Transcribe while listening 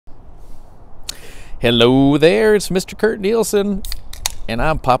Hello there, it's Mr. Kurt Nielsen, and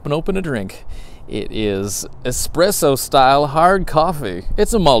I'm popping open a drink. It is espresso style hard coffee.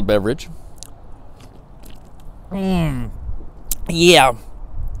 It's a malt beverage. Yeah,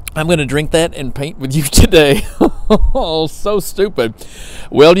 I'm gonna drink that and paint with you today. Oh, so stupid.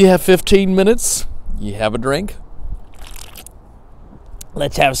 Well, you have 15 minutes. You have a drink.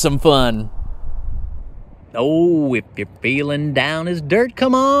 Let's have some fun. Oh, if you're feeling down as dirt,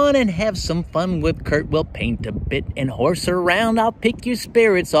 come on and have some fun with Kurt. We'll paint a bit and horse around. I'll pick your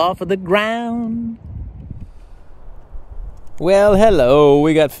spirits off of the ground. Well, hello,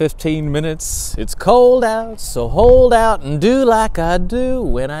 we got 15 minutes. It's cold out, so hold out and do like I do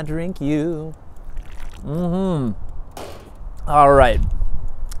when I drink you. All right.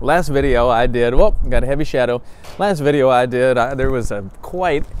 Last video I did, whoop, got a heavy shadow. Last video I did, there was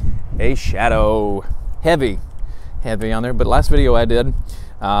quite a shadow. Heavy on there, but last video I did,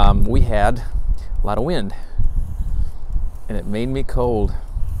 we had a lot of wind, and it made me cold.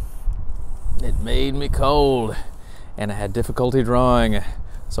 And I had difficulty drawing,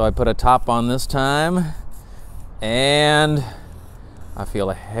 so I put a top on this time, and I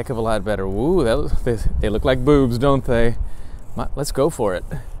feel a heck of a lot better. Woo, they look like boobs, don't they? Let's go for it.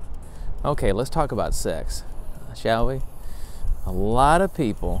 Okay, let's talk about sex, shall we? A lot of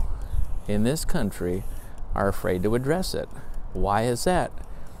people in this country are afraid to address it. Why is that?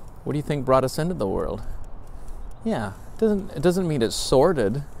 What do you think brought us into the world? Yeah, it doesn't mean it's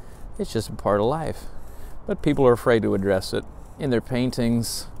sordid. It's just a part of life. But people are afraid to address it. In their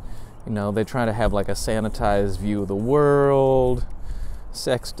paintings, you know, they try to have like a sanitized view of the world.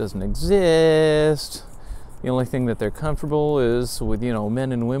 Sex doesn't exist. The only thing that they're comfortable is with, you know,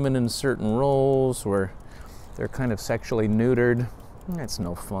 men and women in certain roles where they're kind of sexually neutered. That's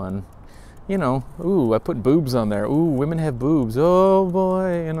no fun. You know, ooh, I put boobs on there. Ooh, women have boobs. Oh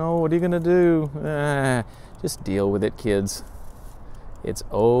boy, you know, what are you gonna do? Just deal with it, kids. It's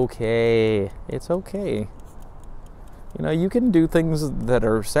okay. It's okay. You know, you can do things that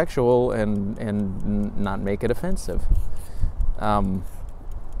are sexual and not make it offensive. You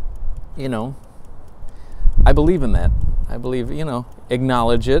know, I believe in that. I believe, you know,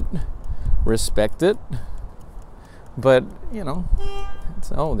 acknowledge it, respect it, but, you know,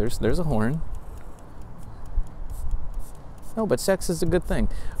 oh, there's a horn. No, but sex is a good thing.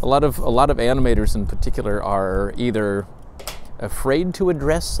 A lot of animators in particular are either afraid to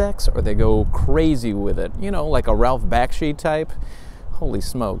address sex or they go crazy with it. You know, like a Ralph Bakshi type. Holy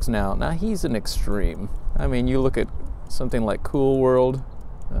smokes! Now he's an extreme. I mean, you look at something like Cool World.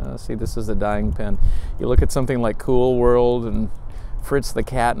 See, this is a dying pen. You look at something like Cool World and Fritz the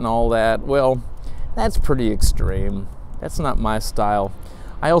Cat and all that. Well, that's pretty extreme. That's not my style.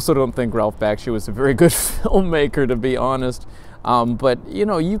 I also don't think Ralph Bakshi was a very good filmmaker, to be honest. But you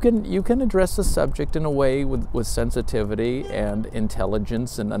know, you can address the subject in a way with sensitivity and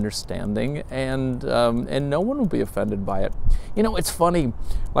intelligence and understanding, and no one will be offended by it. You know, it's funny.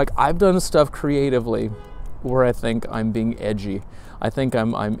 Like, I've done stuff creatively where I think I'm being edgy. I think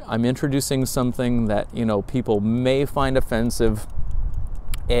I'm introducing something that, you know, people may find offensive,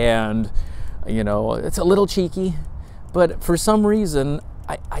 and you know, it's a little cheeky. But for some reason,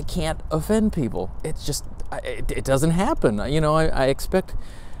 I can't offend people. It's just, it doesn't happen. You know, I expect,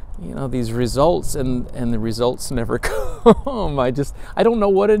 you know, these results, and the results never come. I don't know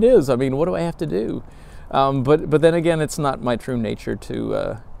what it is. I mean, what do I have to do? But then again, it's not my true nature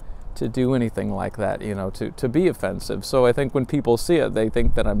to do anything like that, you know, to be offensive. So I think when people see it, they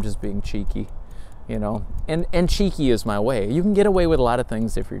think that I'm just being cheeky, you know, and cheeky is my way. You can get away with a lot of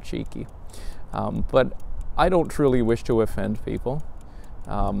things if you're cheeky. But I don't truly wish to offend people.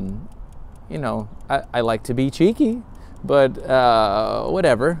 You know, I like to be cheeky, but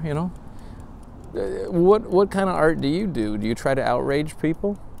whatever, you know. What kind of art do you do? Do you try to outrage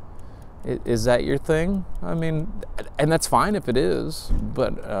people? Is that your thing? I mean, and that's fine if it is,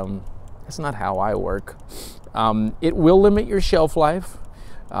 but that's not how I work. It will limit your shelf life.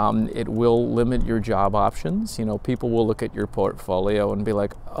 It will limit your job options. You know, people will look at your portfolio and be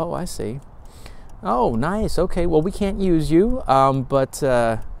like, oh, I see. Oh, nice. Okay, well, we can't use you, but,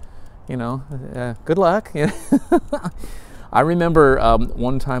 you know, good luck. I remember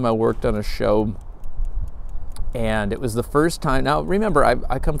one time I worked on a show, and it was the first time. Now, remember,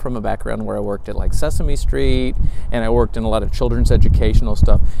 I come from a background where I worked at, like, Sesame Street, and I worked in a lot of children's educational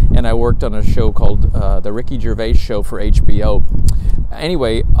stuff, and I worked on a show called The Ricky Gervais Show for HBO.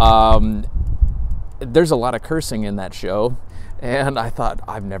 Anyway, there's a lot of cursing in that show, and I thought,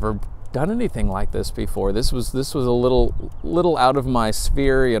 I've never done anything like this before. This was a little out of my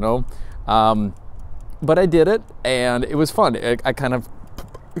sphere, you know. But I did it, and it was fun. I kind of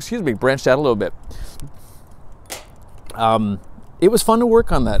branched out a little bit. It was fun to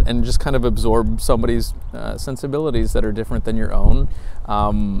work on that and just kind of absorb somebody's sensibilities that are different than your own.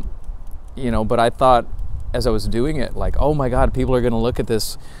 But I thought as I was doing it, like, oh my God, people are going to look at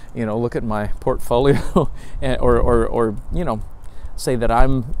this, look at my portfolio or say that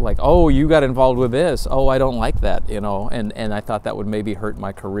I'm like, oh, you got involved with this. Oh, I don't like that, and I thought that would maybe hurt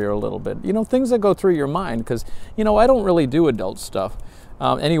my career a little bit. Things that go through your mind because, I don't really do adult stuff.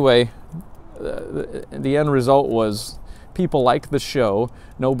 Anyway, the end result was people liked the show.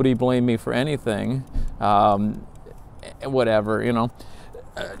 Nobody blamed me for anything. Whatever,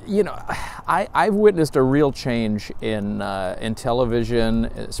 I've witnessed a real change in television,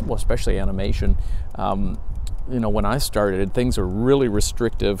 especially animation. When I started, things were really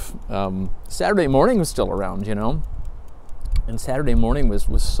restrictive. Saturday morning was still around, and Saturday morning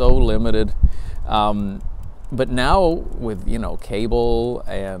was so limited. But now with, cable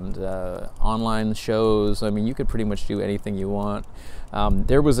and online shows, you could pretty much do anything you want.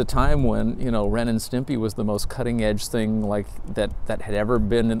 There was a time when, Ren and Stimpy was the most cutting edge thing like that had ever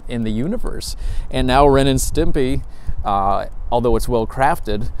been in the universe. And now Ren and Stimpy, although it's well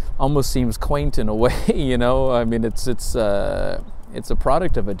crafted, almost seems quaint in a way, it's a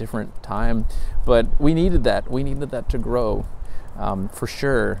product of a different time, but we needed that to grow. For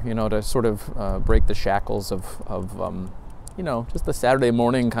sure, to sort of break the shackles of just the Saturday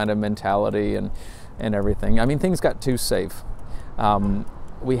morning kind of mentality and everything. Things got too safe.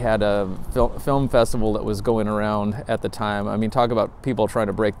 We had a film festival that was going around at the time. Talk about people trying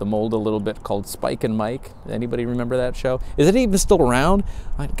to break the mold a little bit, called Spike and Mike. Anybody remember that show? Is it even still around?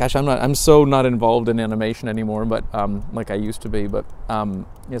 Gosh, I'm so not involved in animation anymore, but like I used to be. But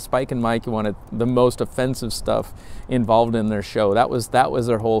Spike and Mike wanted the most offensive stuff involved in their show. That was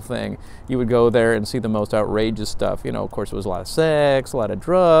their whole thing. You would go there and see the most outrageous stuff. Of course, it was a lot of sex, a lot of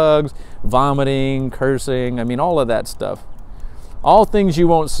drugs, vomiting, cursing. All of that stuff. All things you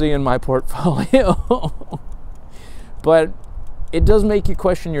won't see in my portfolio. But it does make you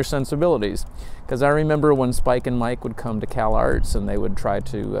question your sensibilities. Because I remember when Spike and Mike would come to Cal Arts and they would try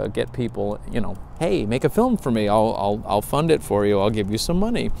to get people, hey, make a film for me. I'll fund it for you. I'll give you some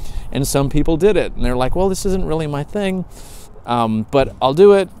money. And some people did it. And they're like, well, this isn't really my thing. But I'll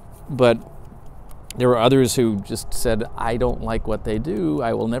do it. But there were others who just said, I don't like what they do.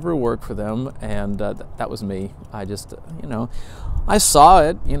 I will never work for them. And that was me. I just, I saw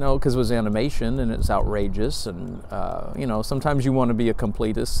it, because it was animation and it's outrageous. And, sometimes you want to be a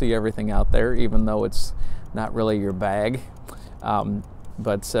completist, see everything out there, even though it's not really your bag.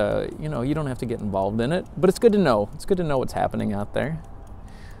 But you don't have to get involved in it. But it's good to know. It's good to know what's happening out there.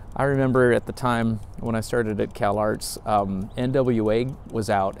 I remember at the time when I started at Cal Arts, NWA was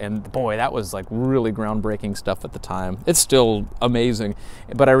out, and boy, that was like really groundbreaking stuff at the time. It's still amazing,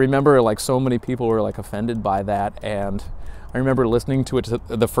 but I remember like so many people were like offended by that, and I remember listening to it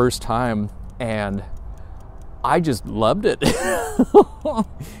the first time, and I just loved it.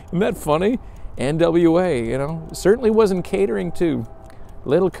 Isn't that funny? NWA, certainly wasn't catering to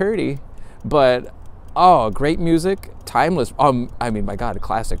Little Curdy, but oh, great music, timeless. My God,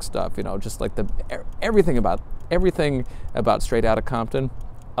 classic stuff. Just like everything about Straight Outta Compton.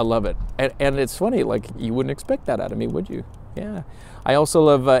 I love it, and it's funny. Like you wouldn't expect that out of me, would you? Yeah. I also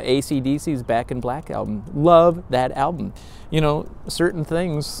love AC/DC's Back in Black album. Love that album. Certain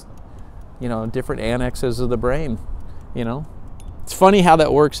things, different annexes of the brain. It's funny how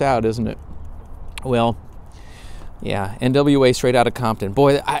that works out, isn't it? Well. Yeah, NWA, Straight Outta Compton.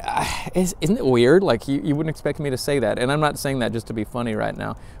 Boy, isn't it weird? Like, you wouldn't expect me to say that. And I'm not saying that just to be funny right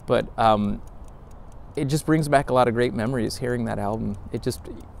now. But it just brings back a lot of great memories hearing that album. It just,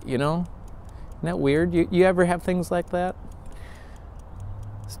 isn't that weird? You ever have things like that?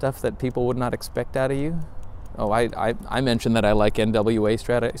 Stuff that people would not expect out of you? Oh, I mentioned that I like NWA,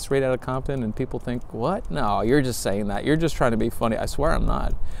 Straight Outta Compton, and people think, what? No, you're just saying that. You're just trying to be funny. I swear I'm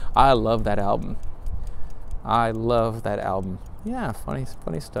not. I love that album. I love that album. Yeah, funny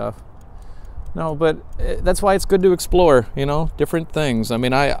stuff. No, but that's why it's good to explore, different things.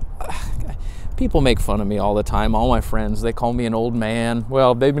 People make fun of me all the time. All my friends, they call me an old man.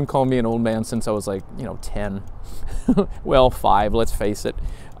 Well, they've been calling me an old man since I was like, 10. Well, 5, let's face it.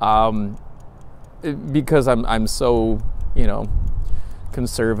 Because I'm so,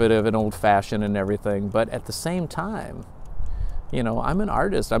 conservative and old-fashioned and everything. But at the same time, I'm an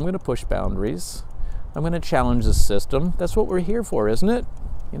artist. I'm going to push boundaries. I'm going to challenge the system. That's what we're here for, isn't it?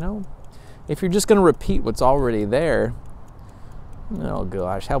 If you're just going to repeat what's already there, oh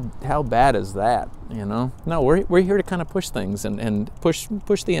gosh, how bad is that? No, we're here to kind of push things and push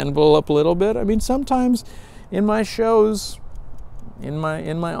the envelope a little bit. Sometimes in my shows, in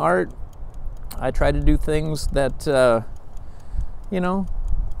my art, I try to do things that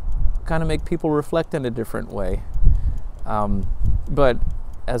kind of make people reflect in a different way. But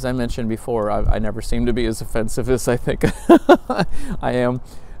as I mentioned before, I never seem to be as offensive as I think I am,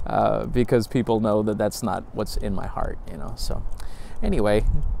 because people know that that's not what's in my heart, So anyway,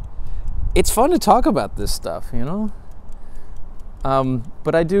 it's fun to talk about this stuff,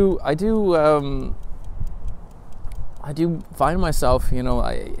 But I do find myself,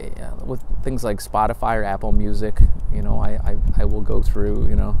 with things like Spotify or Apple Music, I will go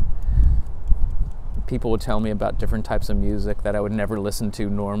through, people would tell me about different types of music that I would never listen to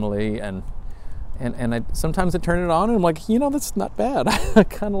normally, and sometimes I turn it on and I'm like, that's not bad. I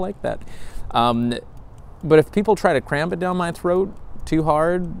kind of like that. But if people try to cram it down my throat too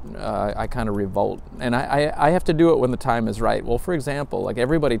hard, I kind of revolt, and I have to do it when the time is right. Well, for example, like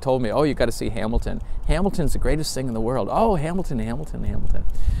everybody told me, oh, you got to see Hamilton. Hamilton's the greatest thing in the world. Oh, Hamilton.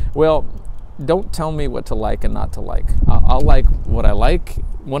 Well, don't tell me what to like and not to like. I'll like what I like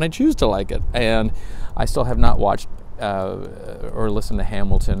when I choose to like it, and I still have not watched or listened to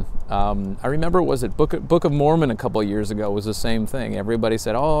Hamilton. I remember, was it Book of Mormon a couple of years ago was the same thing. Everybody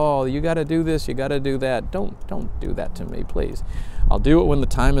said, oh, you got to do this, you got to do that. Don't do that to me, please. I'll do it when the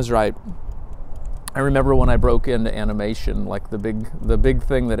time is right. I remember when I broke into animation, like the big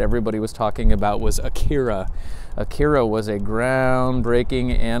thing that everybody was talking about was Akira. Akira was a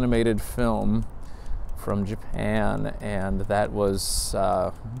groundbreaking animated film from Japan, and that was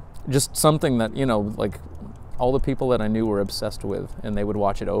just something that, like all the people that I knew were obsessed with, and they would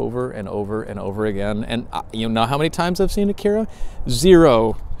watch it over and over and over again. And you know how many times I've seen Akira?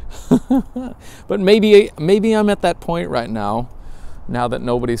 0. But maybe I'm at that point right now that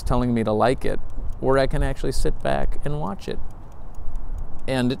nobody's telling me to like it, where I can actually sit back and watch it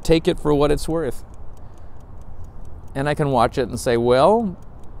and take it for what it's worth. And I can watch it and say, well,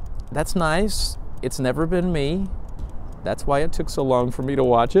 that's nice. It's never been me. That's why it took so long for me to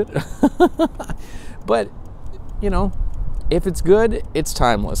watch it. But, if it's good, it's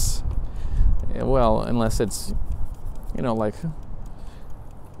timeless. Well, unless it's, like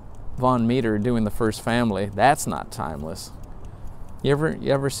Von Meter doing The First Family. That's not timeless. You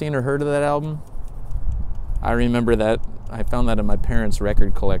ever seen or heard of that album? I remember that. I found that in my parents'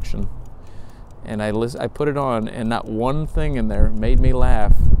 record collection. And I put it on, and not one thing in there made me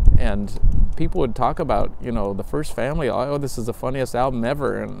laugh. And people would talk about, The First Family. Oh, this is the funniest album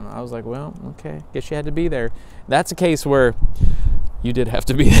ever. And I was like, well, okay, guess you had to be there. That's a case where you did have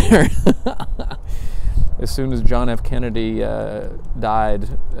to be there. As soon as John F. Kennedy died,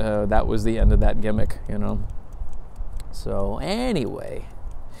 that was the end of that gimmick, So anyway,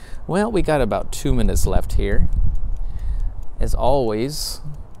 well, we got about 2 minutes left here. As always,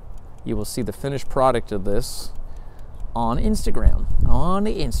 you will see the finished product of this on Instagram. On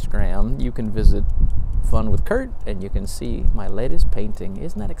the Instagram, you can visit Fun with Kurt, and you can see my latest painting.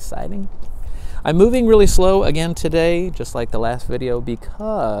 Isn't that exciting? I'm moving really slow again today, just like the last video,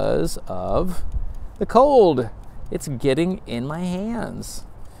 because of the cold. It's getting in my hands.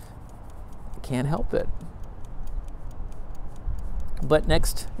 Can't help it. But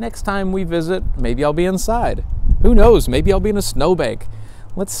next time we visit, maybe I'll be inside. Who knows? Maybe I'll be in a snowbank.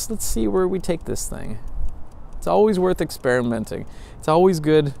 Let's see where we take this thing. It's always worth experimenting. It's always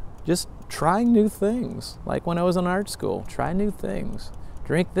good just trying new things. Like when I was in art school, try new things.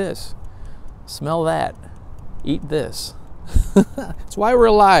 Drink this. Smell that. Eat this. That's why we're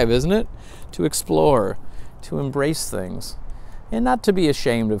alive, isn't it? To explore, to embrace things, and not to be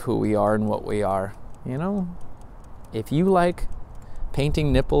ashamed of who we are and what we are. If you like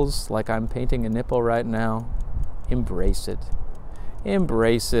painting nipples like I'm painting a nipple right now, embrace it.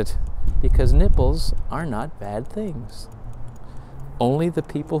 Embrace it, because nipples are not bad things. Only the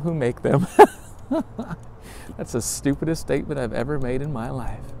people who make them. That's the stupidest statement I've ever made in my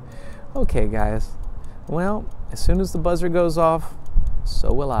life. Okay, guys. Well, as soon as the buzzer goes off,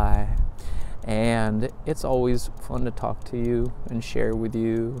 so will I. And it's always fun to talk to you and share with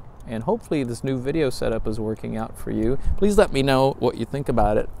you. And hopefully this new video setup is working out for you. Please let me know what you think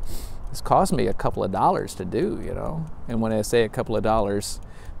about it. This cost me a couple of dollars to do, And when I say a couple of dollars,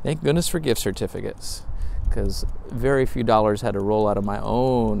 thank goodness for gift certificates, because very few dollars had to roll out of my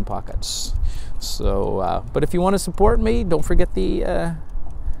own pockets. So, but if you want to support me, don't forget the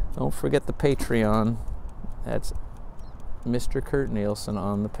Patreon. That's Mr. Kurt Nielsen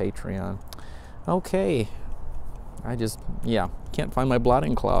on the Patreon. Okay. Can't find my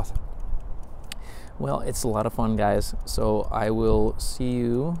blotting cloth. Well, it's a lot of fun, guys. So I will see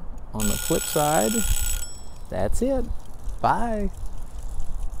you on the flip side. That's it. Bye.